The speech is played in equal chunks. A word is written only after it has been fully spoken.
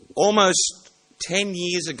Almost 10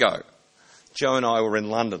 years ago, Joe and I were in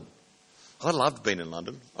London. I loved being in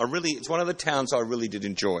London. It's one of the towns I really did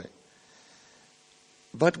enjoy.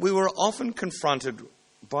 But we were often confronted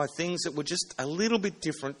by things that were just a little bit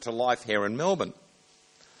different to life here in Melbourne.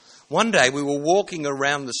 One day we were walking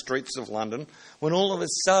around the streets of London when all of a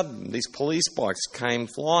sudden these police bikes came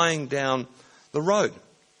flying down the road.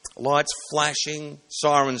 Lights flashing,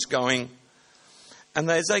 sirens going. And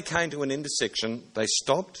as they came to an intersection, they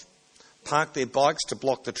stopped, parked their bikes to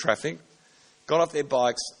block the traffic, got off their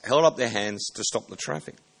bikes, held up their hands to stop the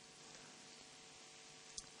traffic.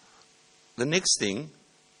 The next thing,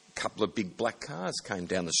 a couple of big black cars came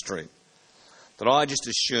down the street that I just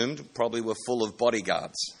assumed probably were full of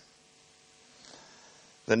bodyguards.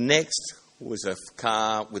 The next was a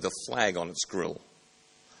car with a flag on its grille.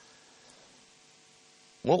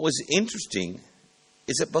 What was interesting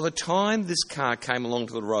is that by the time this car came along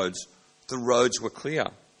to the roads were clear.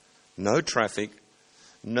 No traffic,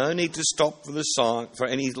 no need to stop for the sign, for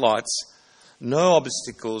any lights, no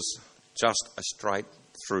obstacles, just a straight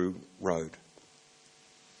through road.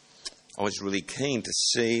 I was really keen to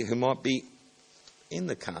see who might be in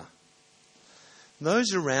the car.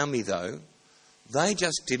 Those around me, though, they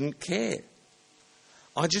just didn't care.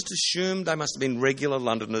 I just assumed they must have been regular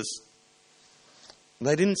Londoners.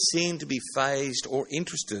 They didn't seem to be fazed or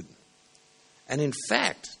interested. And in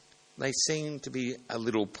fact, they seemed to be a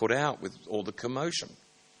little put out with all the commotion.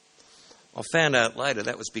 I found out later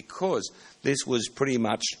that was because this was pretty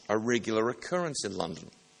much a regular occurrence in London.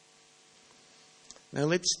 Now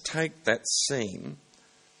let's take that scene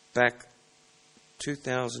back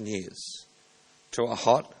 2,000 years to a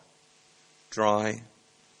hot, dry,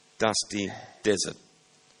 dusty desert.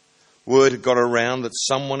 Word had got around that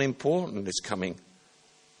someone important is coming,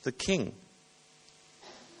 the king.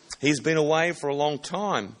 He's been away for a long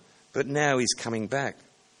time, but now he's coming back.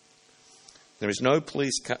 There's no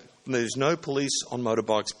police on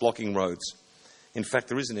motorbikes blocking roads. In fact,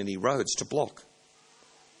 there isn't any roads to block.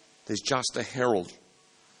 There's just a herald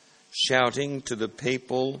shouting to the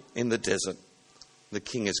people in the desert, the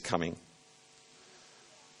king is coming.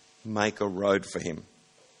 Make a road for him.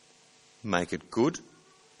 Make it good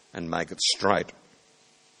and make it straight.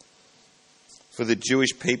 For the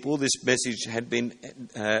Jewish people, this message had been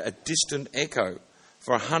a distant echo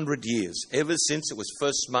for 100 years, ever since it was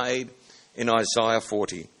first made in Isaiah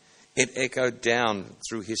 40. It echoed down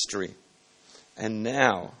through history, and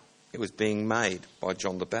now it was being made by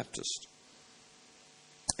John the Baptist.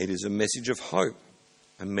 It is a message of hope,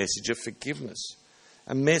 a message of forgiveness,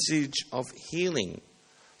 a message of healing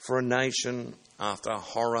for a nation after a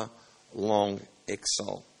horror-long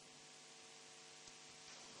exile.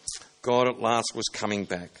 God at last was coming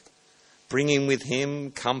back, bringing with him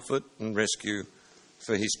comfort and rescue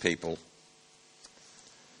for his people.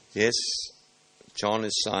 Yes, John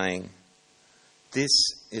is saying, this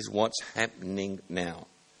is what's happening now.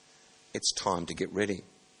 It's time to get ready.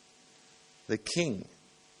 The King,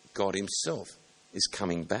 God himself, is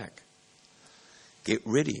coming back. Get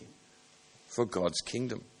ready for God's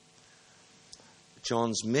kingdom.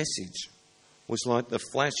 John's message was like the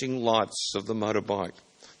flashing lights of the motorbike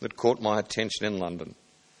that caught my attention in London.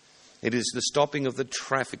 It is the stopping of the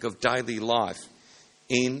traffic of daily life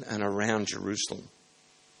in and around Jerusalem.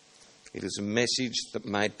 It is a message that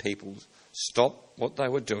made people stop what they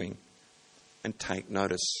were doing and take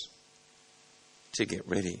notice to get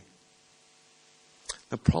ready.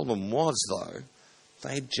 The problem was, though,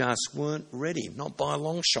 they just weren't ready, not by a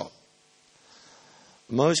long shot.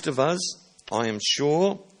 Most of us, I am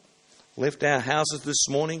sure, left our houses this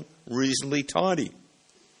morning reasonably tidy.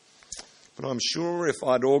 But I'm sure if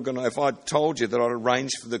I'd told you that I'd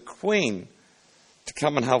arranged for the Queen to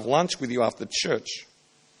come and have lunch with you after church,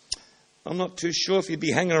 I'm not too sure if you'd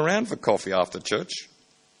be hanging around for coffee after church.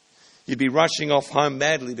 You'd be rushing off home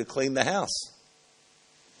madly to clean the house.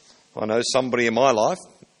 I know somebody in my life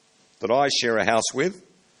that I share a house with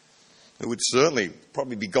who would certainly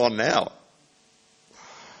probably be gone now.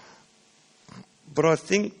 But I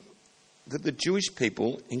think that the Jewish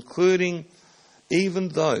people, including even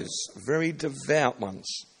those very devout ones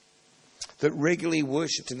that regularly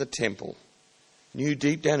worshipped in the temple, knew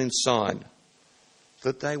deep down inside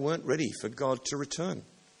that they weren't ready for God to return.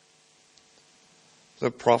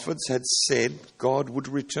 The prophets had said God would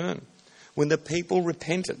return when the people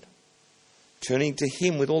repented, turning to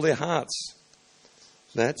him with all their hearts.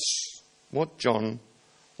 That's what John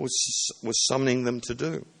was summoning them to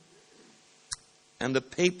do. And the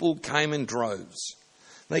people came in droves.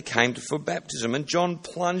 They came for baptism, and John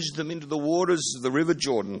plunged them into the waters of the River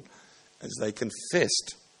Jordan as they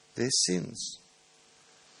confessed their sins.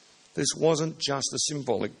 This wasn't just a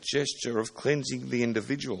symbolic gesture of cleansing the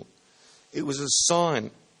individual. It was a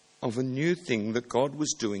sign of a new thing that God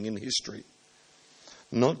was doing in history,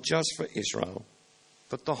 not just for Israel,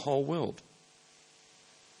 but the whole world.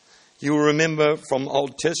 You will remember from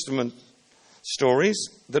Old Testament stories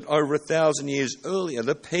that over 1,000 years earlier,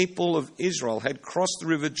 the people of Israel had crossed the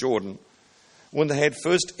River Jordan when they had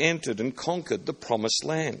first entered and conquered the Promised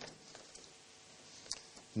Land.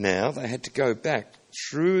 Now they had to go back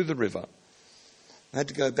through the river. They had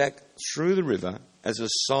to go back through the river as a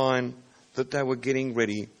sign that they were getting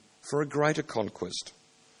ready for a greater conquest,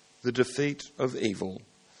 the defeat of evil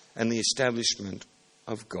and the establishment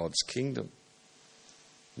of God's kingdom,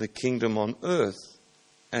 the kingdom on earth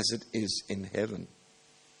as it is in heaven.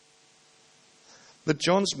 But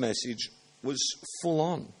John's message was full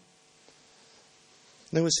on.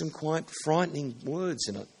 There were some quite frightening words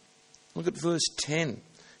in it. Look at verse 10.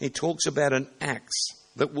 He talks about an axe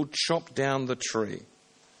that will chop down the tree.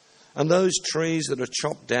 And those trees that are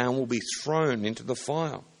chopped down will be thrown into the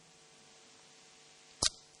fire.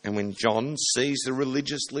 And when John sees the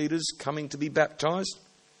religious leaders coming to be baptized,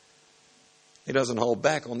 he doesn't hold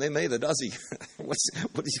back on them either, does he? What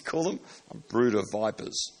does he call them? A brood of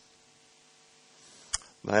vipers.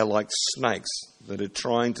 They are like snakes that are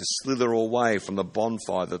trying to slither away from the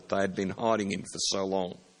bonfire that they had been hiding in for so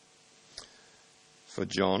long. For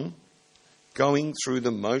John, going through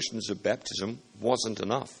the motions of baptism wasn't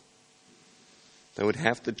enough. They would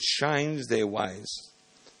have to change their ways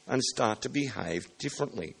and start to behave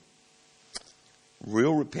differently.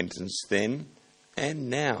 Real repentance then and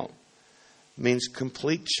now means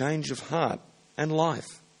complete change of heart and life.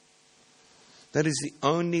 That is the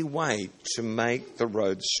only way to make the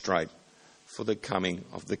road straight for the coming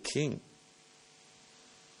of the King.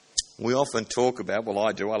 We often talk about, well,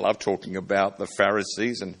 I do, I love talking about the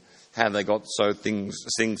Pharisees and how they got things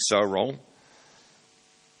so wrong.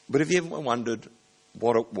 But have you ever wondered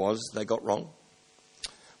what it was they got wrong?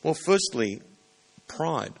 Well, firstly,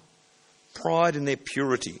 pride. Pride in their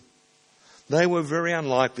purity. They were very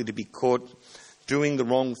unlikely to be caught doing the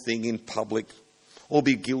wrong thing in public or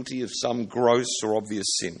be guilty of some gross or obvious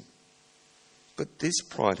sin. But this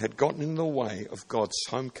pride had gotten in the way of God's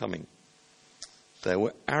homecoming. They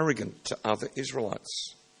were arrogant to other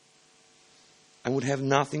Israelites and would have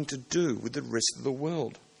nothing to do with the rest of the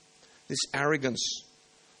world. This arrogance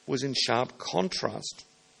was in sharp contrast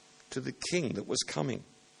to the king that was coming.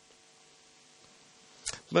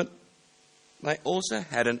 But they also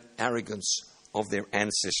had an arrogance of their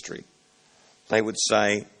ancestry. They would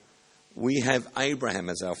say, we have Abraham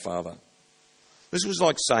as our father. This was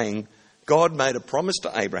like saying, God made a promise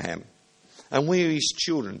to Abraham, and we are his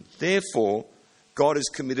children. Therefore, God is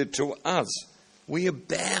committed to us. We are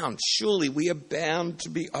bound, surely we are bound to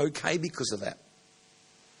be okay because of that.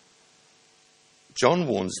 John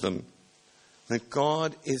warns them that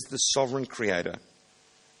God is the sovereign creator,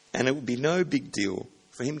 and it would be no big deal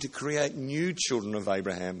for him to create new children of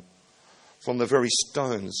Abraham from the very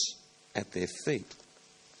stones at their feet.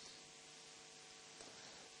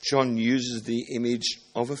 John uses the image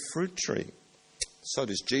of a fruit tree. So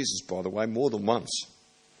does Jesus, by the way, more than once.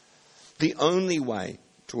 The only way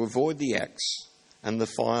to avoid the axe and the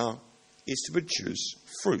fire is to produce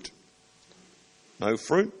fruit. No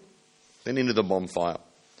fruit, then into the bonfire.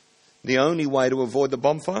 The only way to avoid the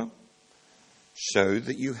bonfire? Show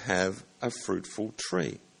that you have a fruitful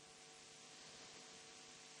tree.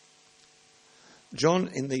 John,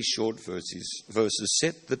 in these short verses,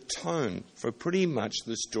 set the tone for pretty much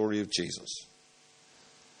the story of Jesus.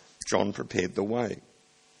 John prepared the way.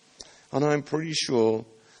 And I'm pretty sure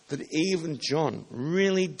that even John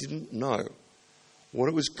really didn't know what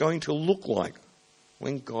it was going to look like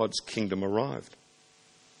when God's kingdom arrived.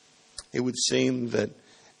 It would seem that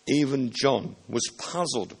even John was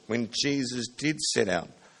puzzled when Jesus did set out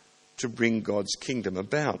to bring God's kingdom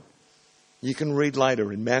about. You can read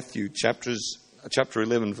later in Matthew chapter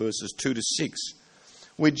 11, verses 2 to 6,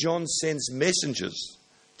 where John sends messengers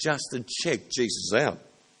just to check Jesus out.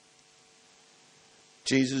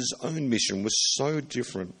 Jesus' own mission was so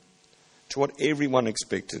different to what everyone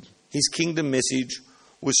expected. His kingdom message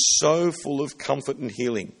was so full of comfort and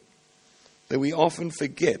healing that we often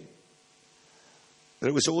forget that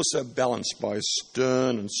it was also balanced by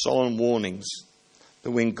stern and solemn warnings that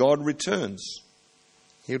when God returns,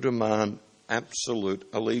 he'll demand absolute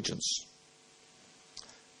allegiance.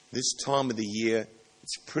 This time of the year,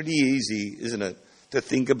 it's pretty easy, isn't it, to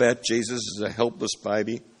think about Jesus as a helpless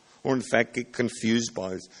baby, or in fact get confused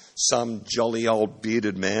by some jolly old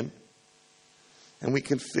bearded man. And we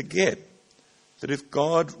can forget that if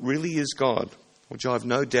God really is God, which I have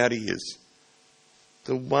no doubt he is,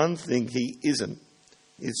 The one thing he isn't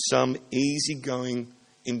is some easygoing,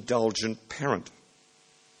 indulgent parent.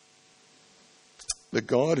 The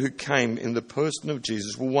God who came in the person of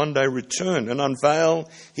Jesus will one day return and unveil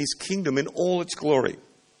his kingdom in all its glory.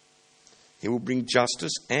 He will bring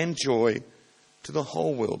justice and joy to the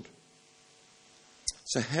whole world.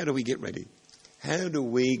 So how do we get ready? How do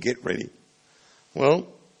we get ready? Well,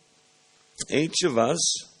 each of us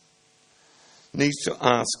needs to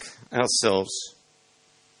ask ourselves,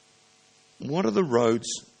 what are the roads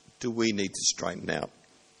do we need to straighten out?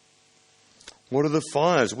 What are the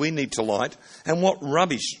fires we need to light? And what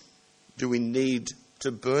rubbish do we need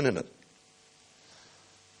to burn in it?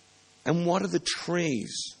 And what are the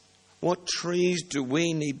trees? What trees do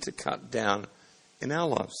we need to cut down in our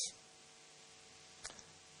lives?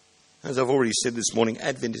 As I've already said this morning,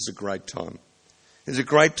 Advent is a great time. It's a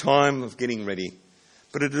great time of getting ready.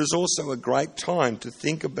 But it is also a great time to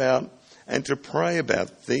think about and to pray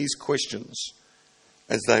about these questions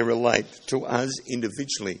as they relate to us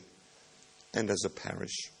individually and as a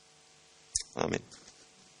parish. Amen.